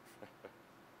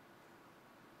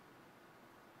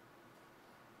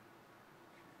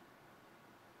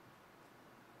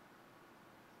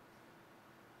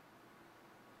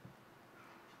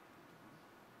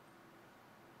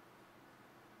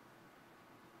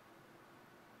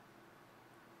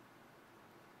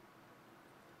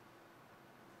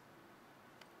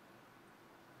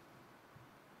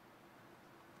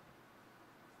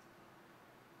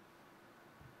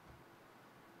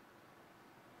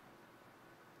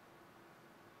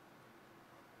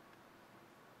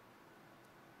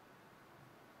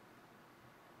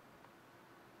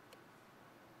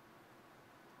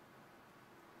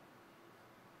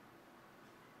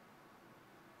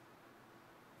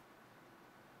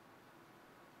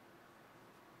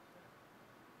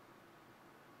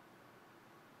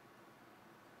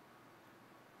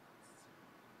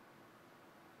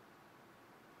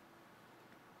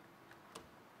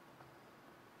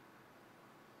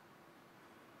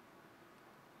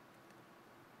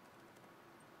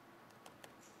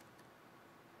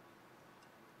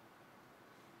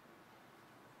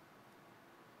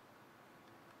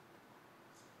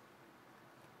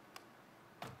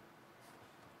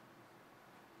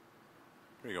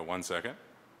 Here you go, 1 second.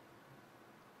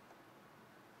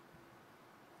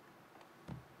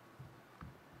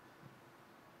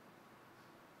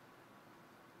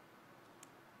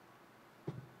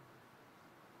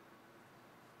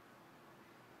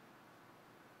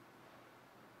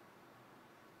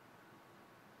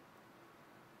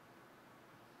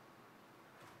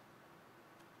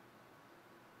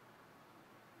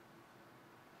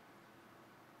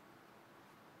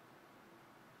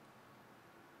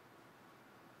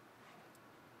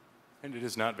 And it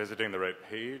is not visiting the right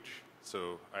page,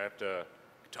 so I'm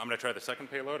going to try the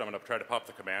second payload. I'm going to try to pop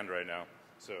the command right now.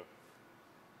 So.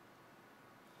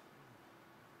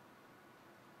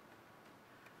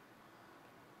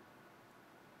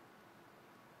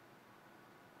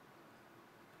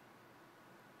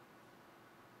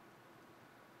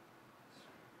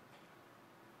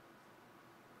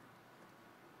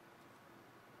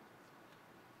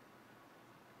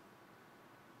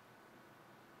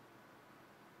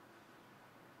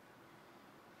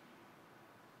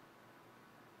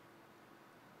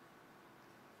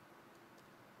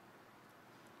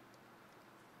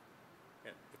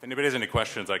 If anybody has any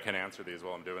questions, I can answer these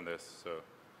while I'm doing this.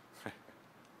 So.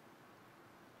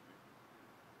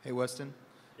 Hey, Weston.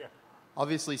 Yeah.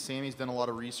 Obviously, Sammy's done a lot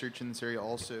of research in this area.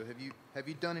 Also, have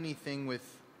you done anything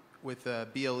with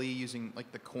BLE using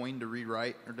like the coin to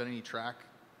rewrite, or done any track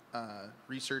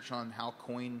research on how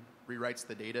coin rewrites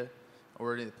the data,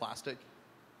 or any of the plastic?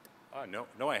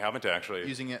 No, I haven't actually.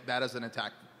 Using that as an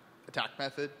attack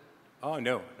method? Oh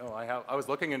no, I was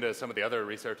looking into some of the other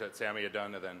research that Sammy had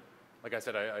done, and then, like I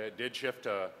said, I did shift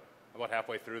to about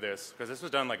halfway through this, because this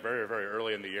was done like very, very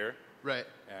early in the year. Right.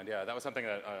 And yeah, that was something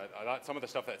that I thought some of the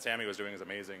stuff that Sammy was doing is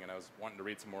amazing, and I was wanting to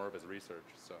read some more of his research.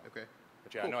 So. Okay.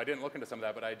 But yeah, Cool. no, I didn't look into some of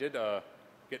that, but I did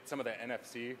get some of the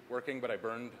NFC working, but I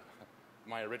burned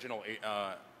my original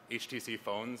HTC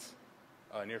phones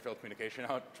near field communication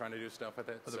out trying to do stuff with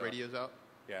it. Are the radios out?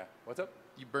 Yeah. What's up?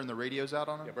 You burn the radios out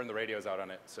on them? Yeah, burned the radios out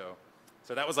on it. So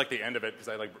that was like the end of it because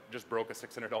I like just broke a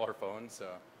 $600 phone. So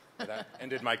that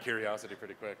ended my curiosity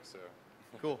pretty quick. So.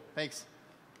 Cool. Thanks.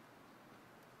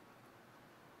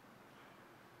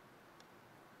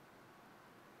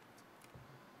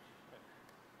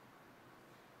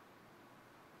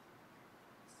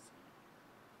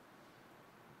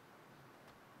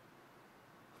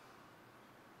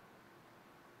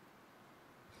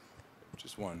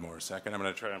 Just one more second. I'm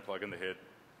going to try and plug in the HID.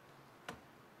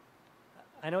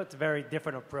 I know it's a very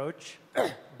different approach,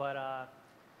 but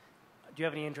do you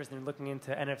have any interest in looking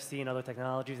into NFC and other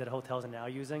technologies that hotels are now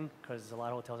using? Because a lot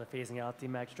of hotels are phasing out the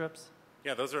mag strips.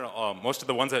 Yeah, those are most of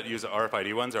the ones that use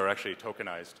RFID ones are actually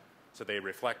tokenized, so they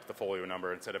reflect the folio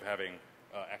number instead of having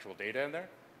actual data in there.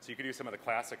 So you could use some of the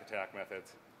classic attack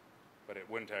methods, but it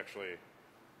wouldn't actually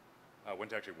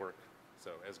work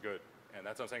so as good. And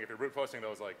that's what I'm saying. If you're brute forcing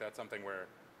those, like that's something where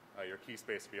your key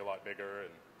space would be a lot bigger, and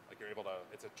like you're able to.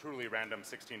 It's a truly random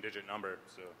 16-digit number.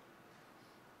 So.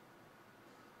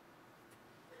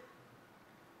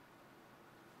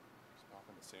 Just off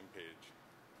on the same page.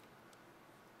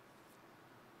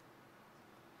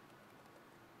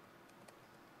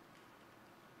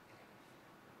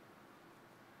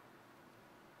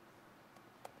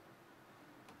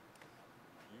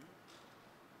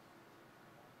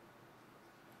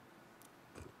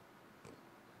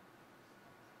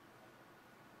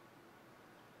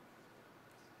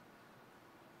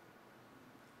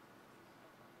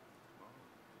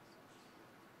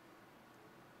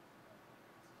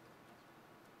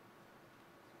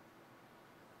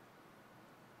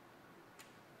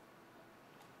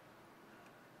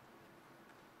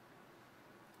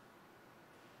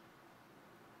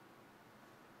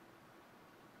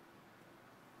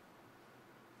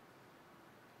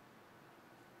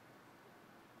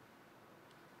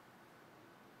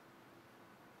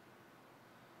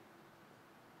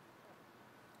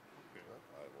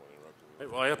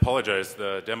 Well, I apologize.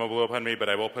 The demo blew up on me, but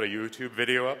I will put a YouTube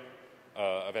video up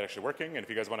of it actually working. And if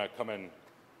you guys want to come in,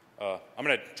 I'm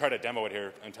going to try to demo it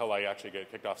here until I actually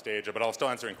get kicked off stage, but I'll still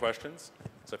answering questions.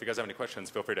 So if you guys have any questions,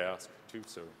 feel free to ask too.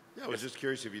 So yeah, I was just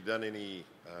curious, have you done any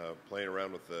playing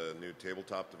around with the new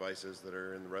tabletop devices that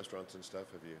are in the restaurants and stuff?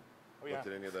 Have you looked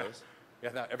at any of those?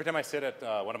 Yeah, no, every time I sit at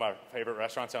one of my favorite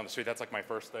restaurants down the street, that's like my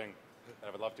first thing that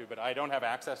I would love to. But I don't have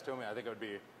access to them. I think it would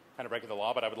be kind of breaking the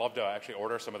law, but I would love to actually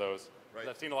order some of those. Right.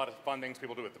 I've seen a lot of fun things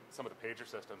people do with some of the pager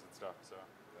systems and stuff. So.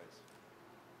 Nice.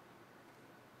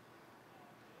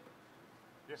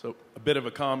 Yeah. So a bit of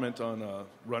a comment on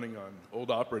running on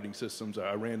old operating systems.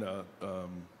 I ran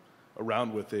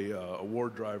around with a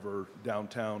ward driver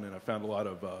downtown, and I found a lot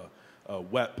of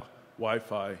WEP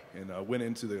Wi-Fi, and went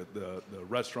into the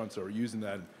restaurants that were using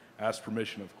that and asked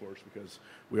permission, of course, because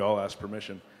we all ask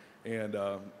permission. And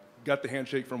got the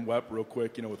handshake from WEP real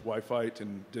quick, with Wi-Fi,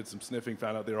 and did some sniffing,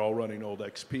 found out they're all running old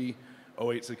XP.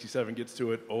 0867 gets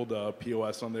to it, old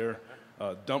POS on there.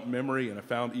 Dump memory, and I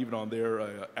found even on their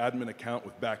admin account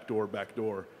with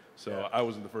backdoor. So yeah. I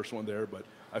wasn't the first one there, but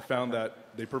I found that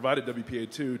they provided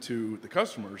WPA2 to the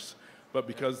customers, but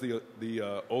because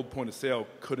the old point of sale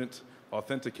couldn't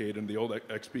authenticate and the old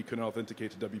XP couldn't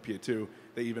authenticate to WPA2,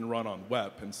 they even run on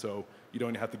WEP, and so you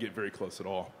don't have to get very close at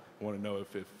all. I want to know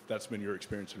if that's been your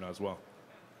experience or not as well.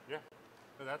 Yeah,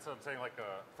 so that's what I'm saying, like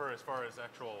for as far as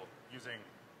actual using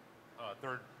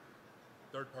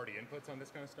third-party inputs on this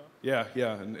kind of stuff? Yeah,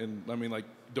 and I mean, like,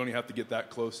 don't you have to get that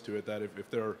close to it, that if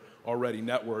they're already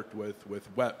networked with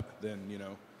WEP, then,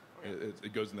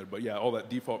 it goes in there. But yeah, all that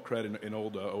default cred in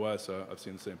old OS, I've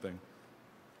seen the same thing.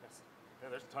 Yes. Yeah,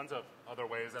 there's tons of other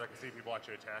ways that I can see people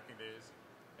actually attacking these.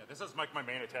 Yeah, this is like my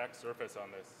main attack surface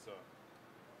on this, so.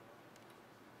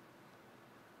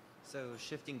 So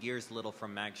shifting gears a little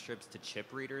from mag strips to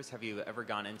chip readers, have you ever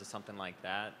gone into something like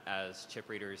that as chip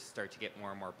readers start to get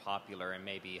more and more popular and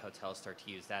maybe hotels start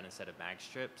to use that instead of mag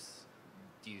strips?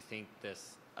 Do you think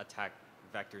this attack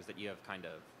vectors that you have kind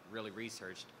of really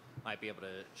researched might be able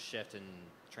to shift and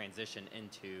transition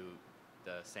into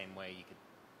the same way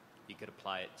you could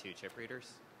apply it to chip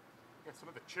readers? Yeah, some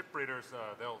of the chip readers,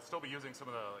 they'll still be using some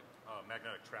of the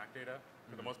magnetic track data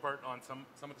for the most part on some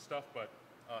of the stuff, but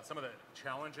some of the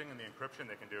challenging and the encryption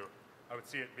they can do, I would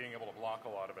see it being able to block a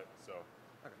lot of it. So.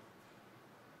 Okay.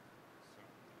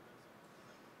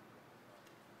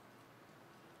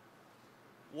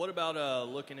 What about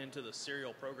looking into the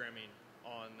serial programming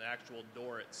on the actual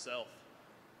door itself?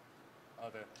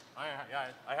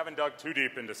 I haven't dug too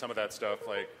deep into some of that stuff.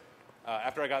 Like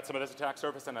after I got some of this attack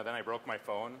surface and then I broke my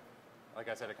phone, like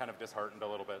I said, it kind of disheartened a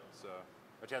little bit. So,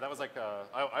 but yeah, that was like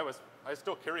I was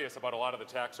still curious about a lot of the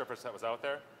attack surface that was out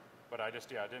there, but I just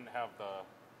didn't have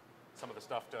some of the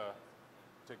stuff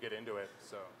to get into it.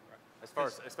 So as far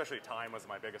as especially time was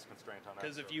my biggest constraint on that.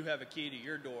 Because if you have a key to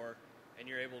your door and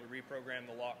you're able to reprogram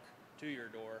the lock to your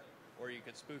door, or you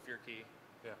could spoof your key,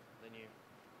 yeah, then you.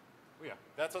 Well, yeah,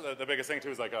 that's the biggest thing too.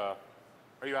 Is like, are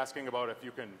you asking about if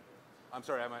you can? I'm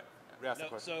sorry, I might re-ask the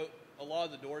question. So a lot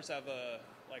of the doors have a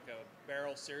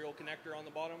barrel serial connector on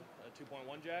the bottom, a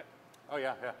 2.1 jack. Oh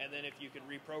yeah, yeah. And then if you could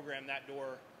reprogram that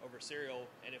door over serial,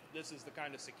 and if this is the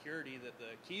kind of security that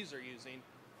the keys are using,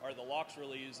 are the locks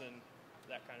really using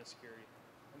that kind of security?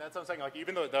 And that's what I'm saying. Like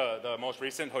even the most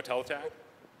recent hotel attack,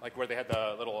 like where they had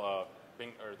the little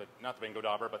not the bingo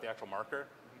dauber, but the actual marker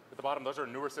at the bottom. Those are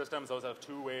newer systems. Those have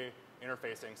two-way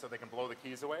interfacing, so they can blow the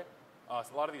keys away.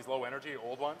 So a lot of these low-energy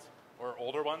old ones or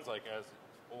older ones, like as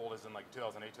old as in like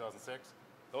 2008, 2006.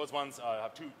 Those ones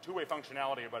have two-way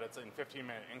functionality, but it's in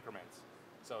 15-minute increments.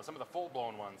 So some of the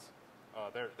full-blown ones,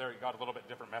 they're got a little bit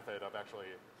different method of actually,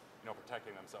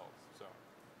 protecting themselves. So,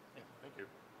 yeah, thank you.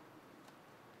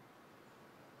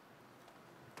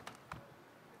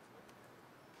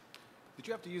 Did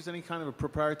you have to use any kind of a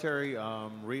proprietary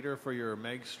reader for your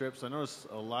mag strips? I noticed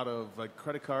a lot of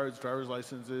credit cards, driver's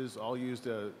licenses, all used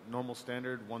a normal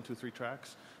standard 1, 2, 3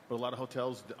 tracks, but a lot of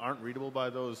hotels aren't readable by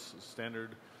those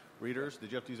standard readers.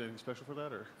 Did you have to use anything special for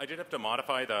that, or? I did have to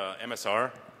modify the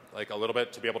MSR a little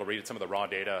bit to be able to read some of the raw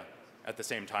data at the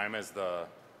same time as the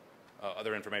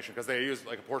other information, because they use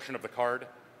a portion of the card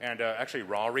and actually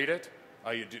raw read it.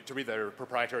 To read their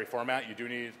proprietary format, you do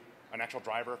need an actual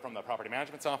driver from the property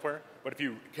management software. But if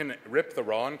you can rip the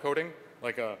raw encoding,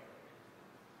 like a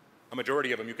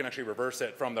majority of them, you can actually reverse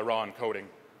it from the raw encoding.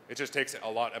 It just takes a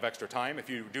lot of extra time. If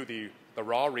you do the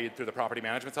raw read through the property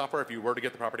management software, if you were to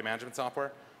get the property management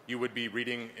software, you would be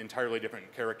reading entirely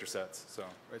different character sets. So,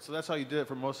 right, so that's how you did it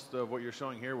for most of what you're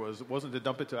showing here. Wasn't to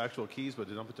dump it to actual keys, but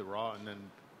to dump it to raw and then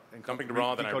dumping to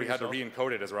raw. Then I had to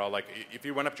re-encode it as raw. Like if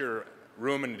you went up to your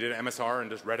room and did MSR and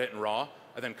just read it in raw,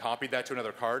 and then copied that to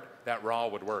another card, that raw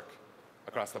would work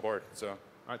across the board. So, all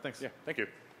right, thanks. Yeah, thank you.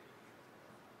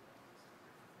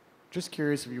 Just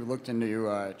curious if you looked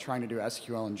into trying to do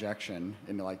SQL injection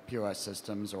into POS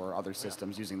systems or other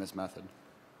systems using this method.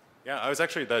 Yeah, I was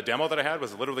actually, the demo that I had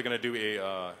was literally going to do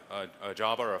a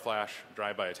Java or a Flash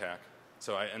drive-by attack.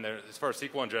 So, as far as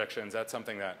SQL injections, that's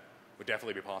something that would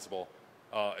definitely be possible,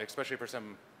 especially for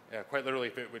some, quite literally,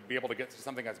 if it would be able to get to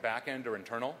something that's back-end or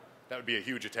internal, that would be a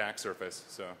huge attack surface.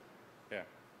 So, yeah.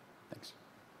 Thanks.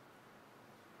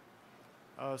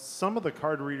 Some of the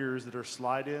card readers that are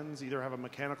slide-ins either have a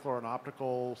mechanical or an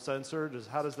optical sensor. Is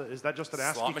that just an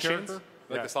ASCII slot machines? character?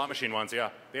 The slot machine ones,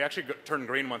 yeah. They actually turn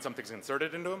green when something's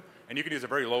inserted into them, and you can use a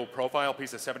very low-profile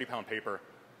piece of 70-pound paper,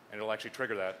 and it'll actually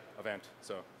trigger that event.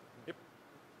 So, yep.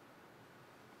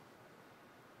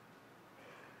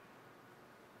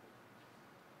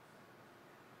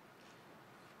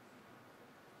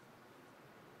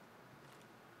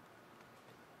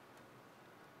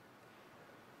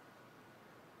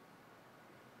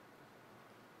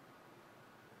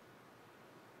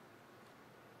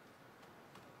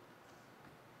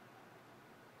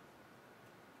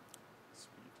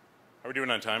 How are we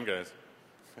doing on time, guys?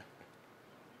 Here's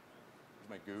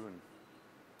my goo.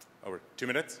 Oh, we're 2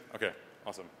 minutes? Okay,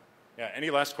 awesome. Yeah, any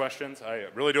last questions? I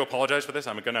really do apologize for this.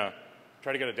 I'm going to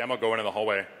try to get a demo going in the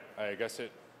hallway.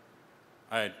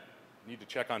 I need to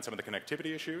check on some of the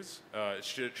connectivity issues. It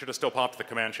should have still popped the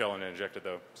command shell and injected,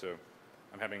 though. So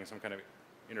I'm having some kind of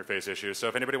interface issues. So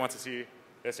if anybody wants to see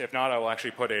this, if not, I will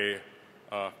actually put a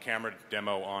camera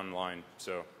demo online.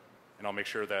 So, and I'll make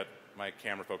sure that my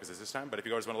camera focuses this time. But if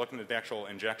you guys want to look into the actual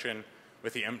injection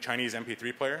with the Chinese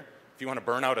MP3 player, if you want to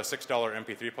burn out a $6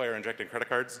 MP3 player injecting credit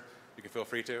cards, you can feel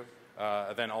free to.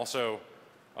 Then also,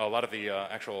 a lot of the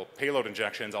actual payload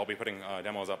injections, I'll be putting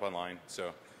demos up online.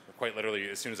 So quite literally,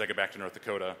 as soon as I get back to North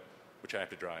Dakota, which I have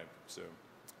to drive. So,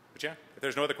 but yeah, if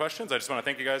there's no other questions, I just want to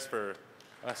thank you guys for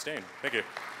staying. Thank you.